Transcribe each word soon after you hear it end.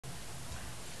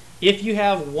If you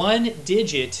have one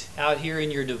digit out here in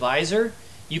your divisor,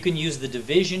 you can use the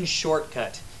division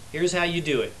shortcut. Here's how you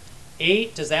do it.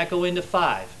 8, does that go into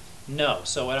 5? No,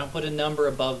 so I don't put a number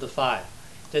above the 5.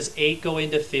 Does 8 go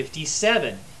into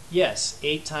 57? Yes,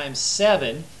 8 times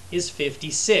 7 is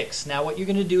 56. Now what you're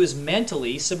going to do is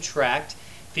mentally subtract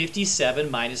 57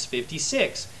 minus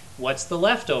 56. What's the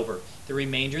leftover? The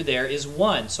remainder there is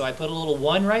 1. So I put a little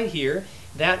 1 right here.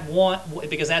 That 1,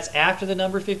 because that's after the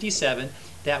number 57,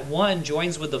 that 1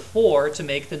 joins with the 4 to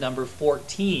make the number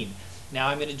 14. Now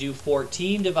I'm going to do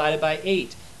 14 divided by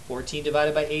 8. 14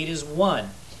 divided by 8 is 1.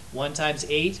 1 times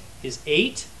 8 is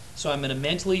 8. So I'm going to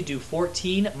mentally do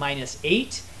 14 minus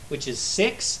 8, which is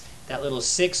 6. That little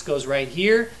 6 goes right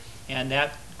here, and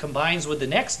that combines with the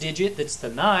next digit, that's the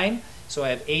 9. So I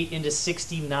have 8 into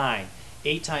 69.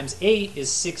 8 times 8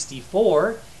 is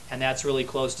 64, and that's really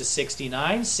close to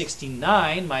 69.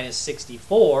 69 minus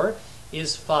 64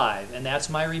 is 5, and that's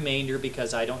my remainder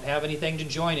because I don't have anything to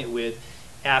join it with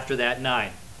after that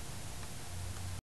 9.